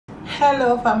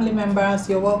Hello family members,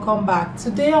 you're welcome back.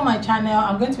 Today on my channel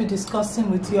I'm going to be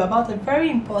discussing with you about a very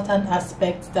important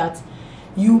aspect that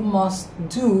you must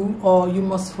do or you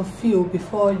must fulfill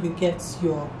before you get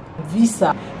your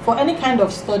visa for any kind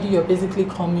of study you're basically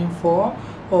coming for,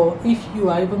 or if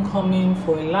you are even coming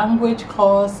for a language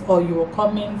course or you are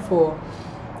coming for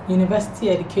university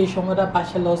education, whether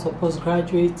bachelor's or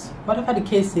postgraduate, whatever the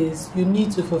case is, you need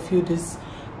to fulfill this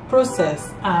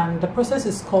process, and the process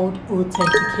is called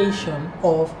authentication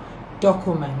of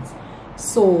documents.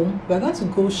 So we're going to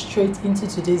go straight into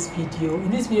today's video.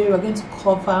 In this video we're going to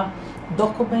cover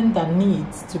document that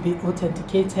needs to be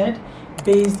authenticated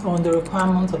based on the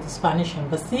requirements of the Spanish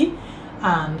Embassy,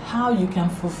 and how you can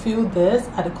fulfill this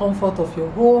at the comfort of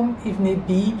your home if need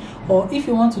be, or if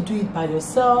you want to do it by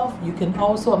yourself, you can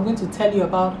also. I'm going to tell you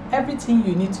about everything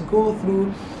you need to go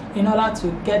through in order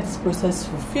to get this process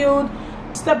fulfilled.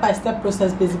 Step-by-step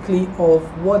process basically of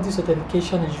what this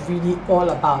authentication is really all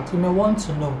about. You may want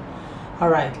to know. All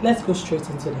right, let's go straight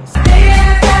into this.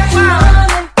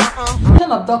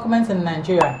 Of documents in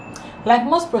Nigeria, like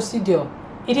most procedure,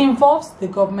 it involves the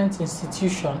government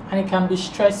institution, and it can be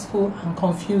stressful and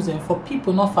confusing for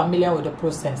people not familiar with the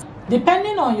process.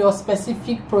 Depending on your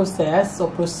specific process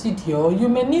or procedure, you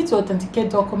may need to authenticate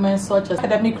documents such as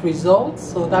academic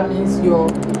results, so that means your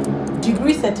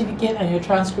degree certificate and your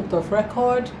transcript of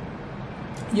record,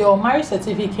 your marriage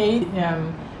certificate,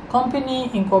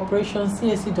 company incorporation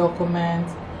CSC document,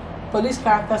 police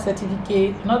character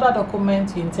certificate, and other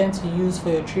documents you intend to use for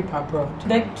your trip abroad.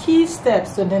 The key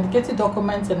steps to authenticating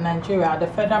documents in Nigeria at the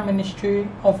Federal Ministry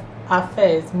of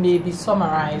Affairs may be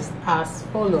summarized as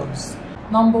follows.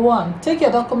 Number 1, take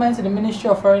your documents to the Ministry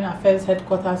of Foreign Affairs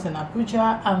headquarters in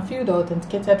Abuja and fill the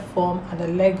authenticated form at the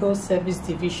Legal Service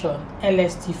Division,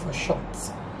 LSD for short.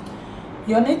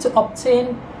 You'll need to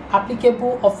obtain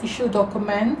applicable official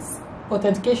documents,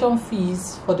 authentication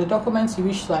fees for the documents you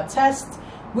wish to attest,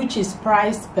 which is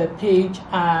priced per page,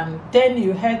 and then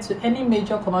you head to any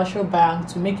major commercial bank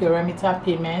to make your remitter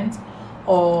payment,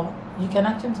 or you can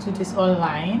actually do this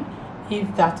online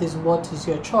if that is what is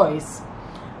your choice.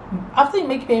 After you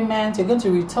make payment, you're going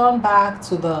to return back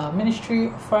to the Ministry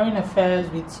of Foreign Affairs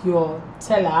with your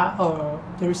teller or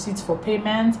the receipts for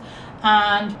payment,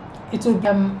 and it will be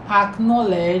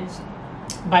acknowledged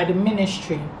by the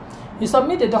ministry. You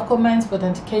submit the documents for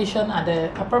authentication at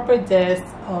the appropriate desk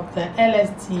of the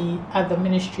LSD at the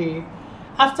ministry,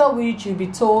 after which you'll be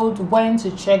told when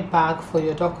to check back for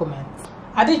your documents.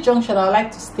 At this junction, I would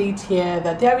like to state here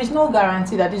that there is no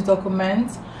guarantee that these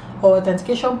documents or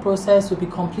authentication process will be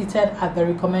completed at the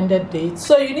recommended date,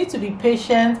 so you need to be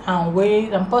patient and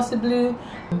wait, and possibly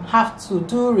have to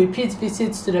do repeat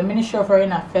visits to the Ministry of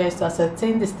Foreign Affairs to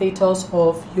ascertain the status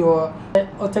of your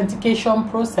authentication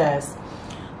process.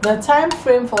 The time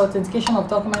frame for authentication of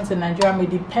documents in Nigeria may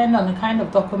depend on the kind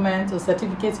of document or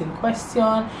certificate in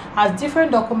question, as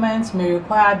different documents may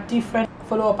require different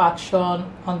follow-up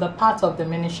action on the part of the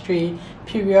ministry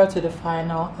prior to the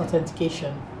final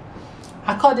authentication.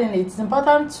 Accordingly, it's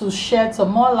important to shed some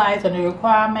more light on the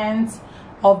requirements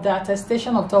of the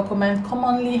attestation of documents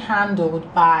commonly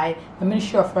handled by the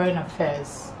Ministry of Foreign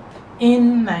Affairs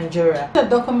in Nigeria. The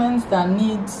documents that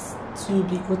needs to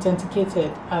be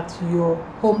authenticated at your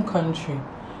home country.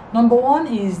 Number 1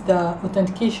 is the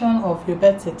authentication of your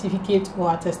birth certificate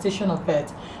or attestation of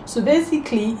birth. So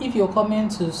basically, if you're coming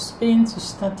to Spain to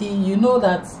study, you know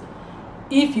that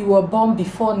if you were born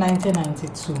before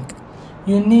 1992,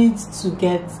 you need to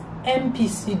get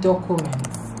MPC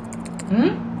documents.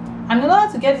 And in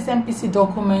order to get this MPC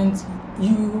document,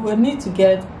 you will need to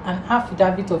get an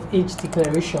affidavit of age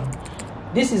declaration.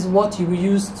 This is what you will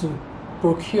use to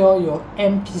procure your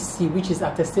MPC, which is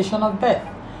attestation of birth.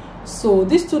 So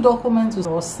these two documents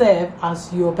will serve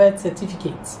as your birth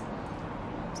certificate.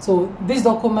 So these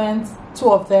documents,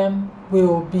 2 of them,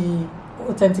 will be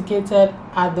authenticated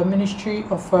at the Ministry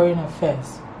of Foreign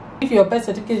Affairs. If your birth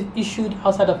certificate is issued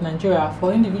outside of Nigeria,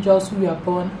 for individuals who were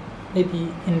born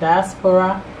maybe in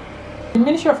diaspora, the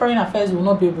Ministry of Foreign Affairs will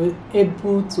not be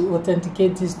able to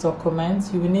authenticate these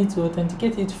documents. You will need to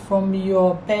authenticate it from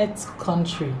your birth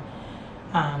country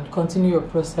and continue your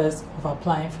process of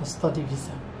applying for study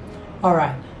visa. All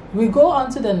right, we go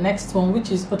on to the next one,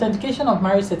 which is authentication of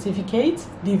marriage certificate,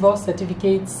 divorce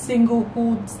certificate,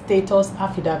 singlehood status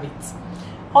affidavit.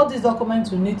 All these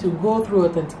documents will need to go through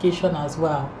authentication as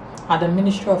well at the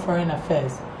Ministry of Foreign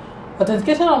Affairs.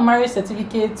 Authentication of marriage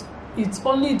certificate it's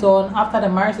only done after the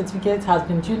marriage certificate has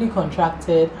been duly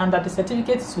contracted and that the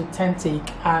certificate is authentic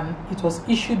and it was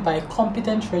issued by a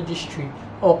competent registry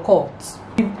or court.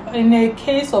 In a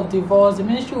case of divorce, the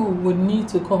ministry would need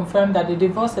to confirm that the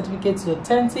divorce certificate is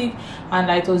authentic and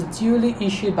that it was duly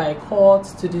issued by a court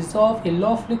to dissolve a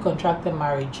lawfully contracted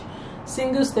marriage.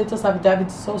 Single status affidavit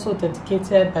is also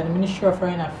authenticated by the Ministry of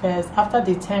Foreign Affairs after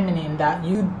determining that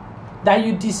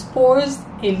you disposed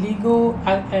a legal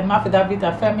affidavit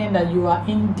affirming that you are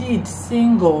indeed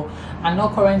single and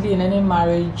not currently in any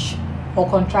marriage or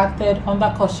contracted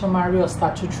under customary or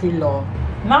statutory law.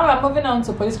 Now we're moving on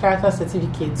to police character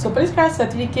certificate. So police character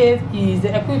certificate is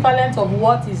the equivalent of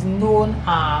what is known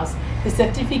as a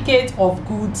certificate of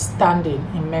good standing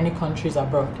in many countries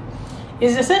abroad.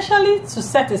 It's essentially to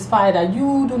satisfy that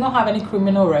you do not have any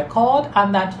criminal record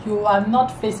and that you are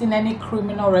not facing any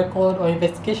criminal record or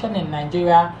investigation in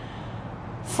Nigeria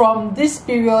from this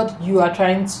period you are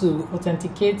trying to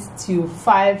authenticate to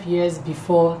 5 years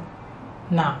before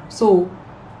now. So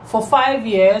for 5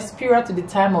 years, period to the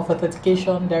time of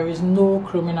authentication, there is no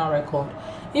criminal record.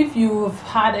 If you've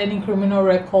had any criminal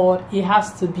record, it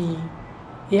has to be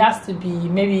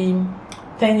maybe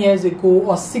 10 years ago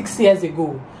or 6 years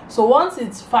ago. So once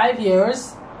it's 5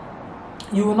 years,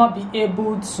 you will not be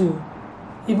able to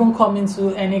even come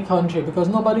into any country because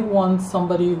nobody wants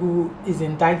somebody who is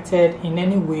indicted in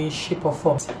any way, shape or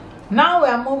form. Now we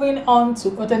are moving on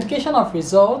to authentication of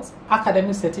results,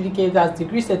 academic certificate, that's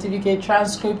degree certificate,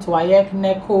 transcript, WAEC,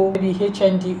 NECO, maybe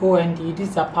HND, OND.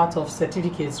 These are part of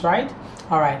certificates, right?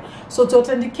 Alright, so to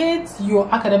authenticate your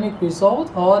academic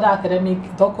result or other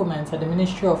academic documents at the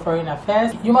Ministry of Foreign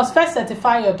Affairs, you must first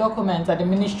certify your documents at the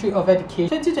Ministry of Education.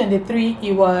 2023,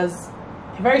 it was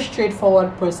a very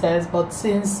straightforward process, but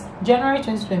since January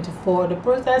 2024, the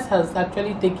process has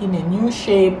actually taken a new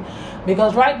shape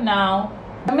because right now,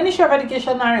 the Ministry of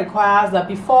Education now requires that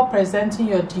before presenting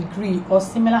your degree or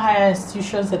similar higher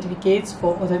institution certificates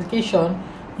for authentication,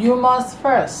 you must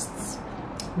first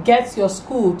get your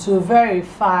school to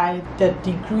verify the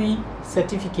degree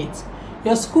certificate.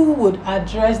 Your school would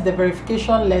address the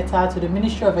verification letter to the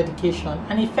Ministry of Education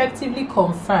and effectively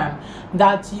confirm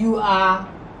that you are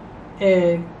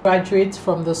a graduate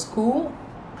from the school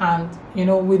and,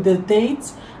 with the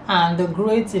date and the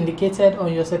grades indicated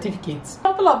on your certificate. A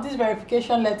sample of this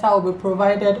verification letter will be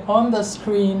provided on the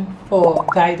screen for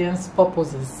guidance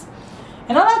purposes.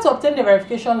 In order to obtain the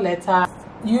verification letter,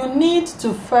 you need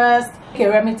to first make a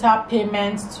remitter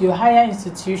payment to your higher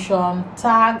institution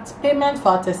tagged payment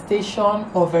for attestation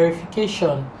or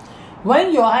verification.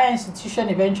 When your higher institution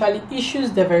eventually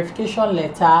issues the verification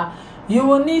letter, you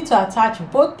will need to attach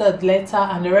both the letter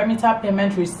and the remitter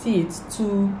payment receipt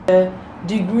to the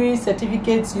degree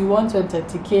certificates you want to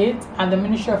authenticate and the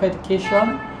Ministry of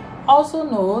Education. Also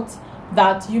note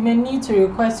that you may need to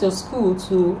request your school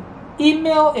to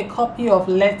email a copy of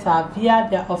letter via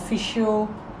their official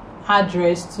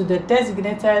address to the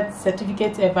designated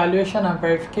certificate evaluation and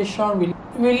verification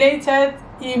related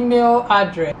email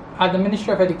address at the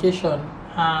Ministry of Education,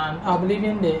 and I'll be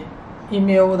leaving the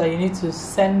email that you need to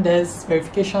send this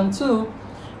verification to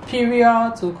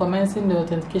prior to commencing the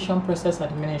authentication process at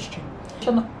the ministry.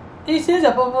 It is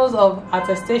the purpose of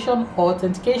attestation or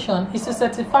authentication is to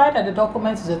certify that the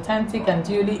document is authentic and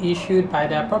duly issued by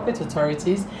the appropriate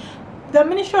authorities. The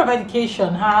Ministry of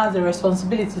Education has the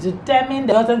responsibility to determine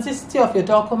the authenticity of your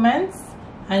documents,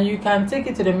 and you can take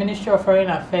it to the Ministry of Foreign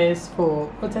Affairs for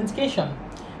authentication.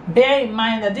 Bear in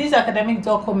mind that these academic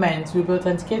documents will be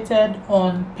authenticated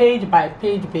on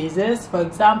page-by-page basis. For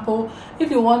example,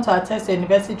 if you want to attest a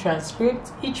university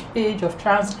transcript, each page of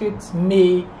transcript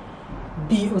may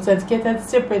be authenticated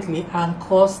separately and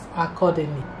cost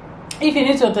accordingly. If you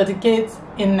need to authenticate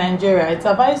in Nigeria, it's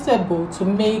advisable to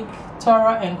make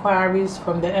thorough inquiries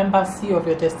from the embassy of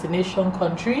your destination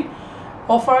country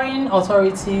or foreign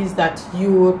authorities that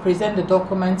you will present the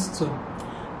documents to,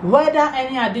 whether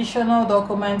any additional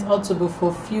documents ought to be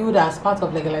fulfilled as part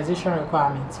of legalization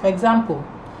requirements. For example,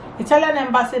 Italian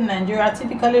Embassy in Nigeria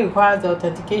typically requires the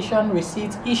authentication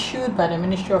receipt issued by the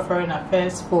Ministry of Foreign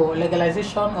Affairs for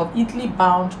legalization of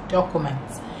Italy-bound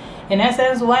documents. In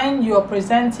essence, when you are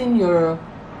presenting your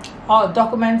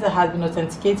documents that have been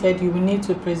authenticated, you will need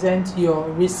to present your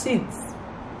receipts.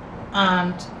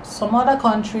 And some other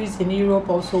countries in Europe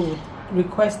also would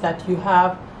request that you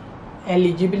have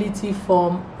eligibility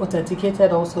form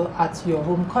authenticated also at your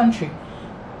home country.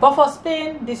 But for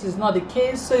Spain, this is not the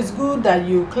case, so it's good that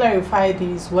you clarify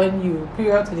this when you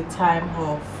prior to the time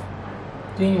of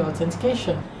doing your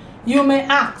authentication. You may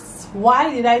ask,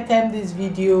 why did I term this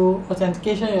video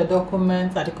authentication your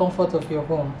documents at the comfort of your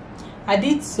home? I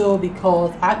did so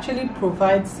because I actually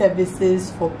provide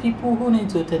services for people who need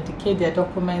to authenticate their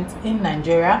documents in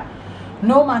Nigeria.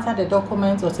 No matter the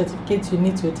document or certificate you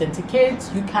need to authenticate,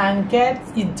 you can get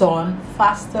it done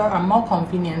faster and more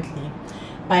conveniently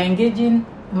by engaging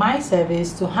my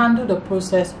service to handle the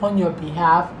process on your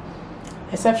behalf.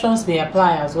 Exceptions may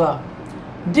apply as well.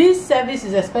 This service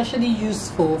is especially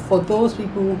useful for those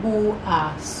people who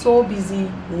are so busy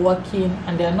working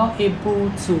and they are not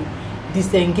able to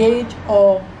disengage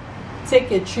or take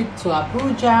a trip to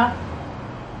Abuja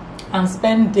and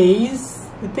spend days.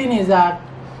 The thing is that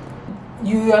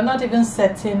you are not even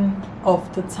certain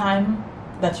of the time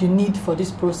that you need for this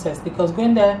process, because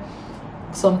going there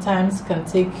sometimes can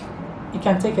take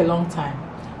a long time.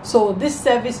 So this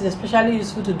service is especially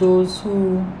useful to those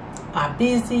who are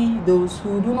busy, those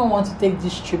who do not want to take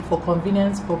this trip for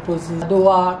convenience purposes. They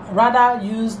will rather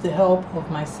use the help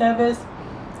of my service.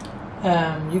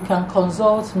 You can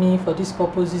consult me for this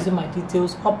purpose using my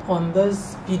details up on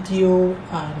this video,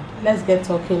 and let's get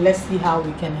talking. Let's see how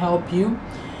we can help you.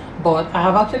 But I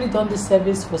have actually done this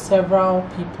service for several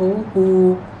people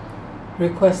who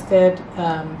requested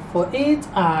for it,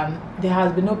 and there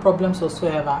has been no problems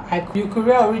whatsoever. You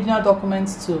courier original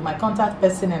documents to my contact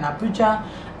person in Abuja,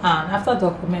 and after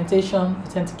documentation,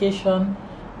 authentication,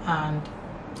 and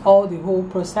all the whole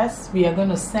process, we are going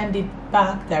to send it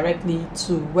back directly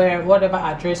to whatever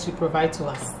address you provide to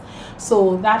us.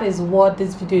 So that is what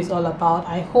this video is all about.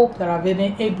 I hope that I've been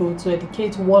able to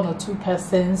educate one or two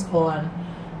persons on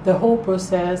the whole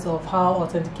process of how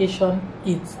authentication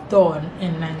is done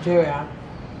in Nigeria.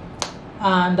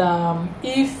 And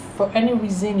if for any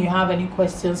reason you have any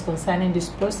questions concerning this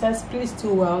process, please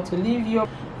do well to leave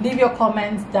your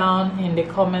comments down in the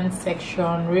comment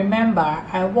section. Remember,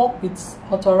 I work with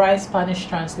authorized Spanish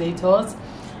translators.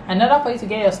 In order for you to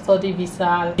get your study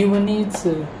visa, you will need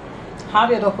to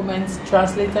have your documents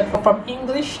translated from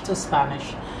English to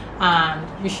Spanish, and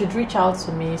you should reach out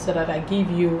to me so that I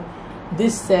give you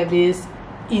this service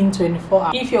in 24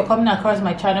 hours. If you're coming across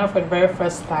my channel for the very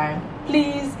first time,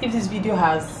 please, if this video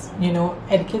has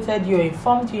educated you or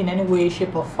informed you in any way,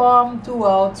 shape or form, do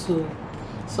well to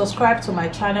subscribe to my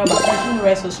channel by pressing the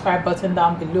red subscribe button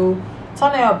down below.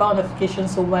 Turn on your bell notification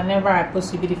so whenever I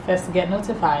post, you'll be the first to get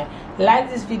notified. Like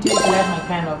this video if you like my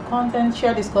kind of content.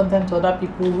 Share this content to other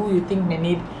people who you think may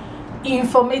need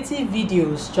informative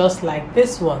videos just like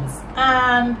this ones,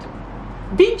 and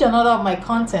binge on all of my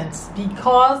contents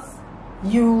because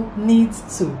you need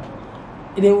to.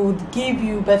 They would give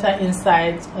you better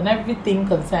insights on everything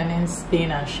concerning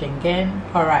Spain and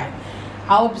Schengen. Alright,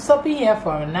 I will be stopping here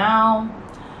for now.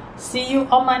 See you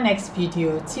on my next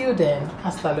video. Till then,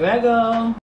 hasta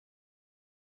luego.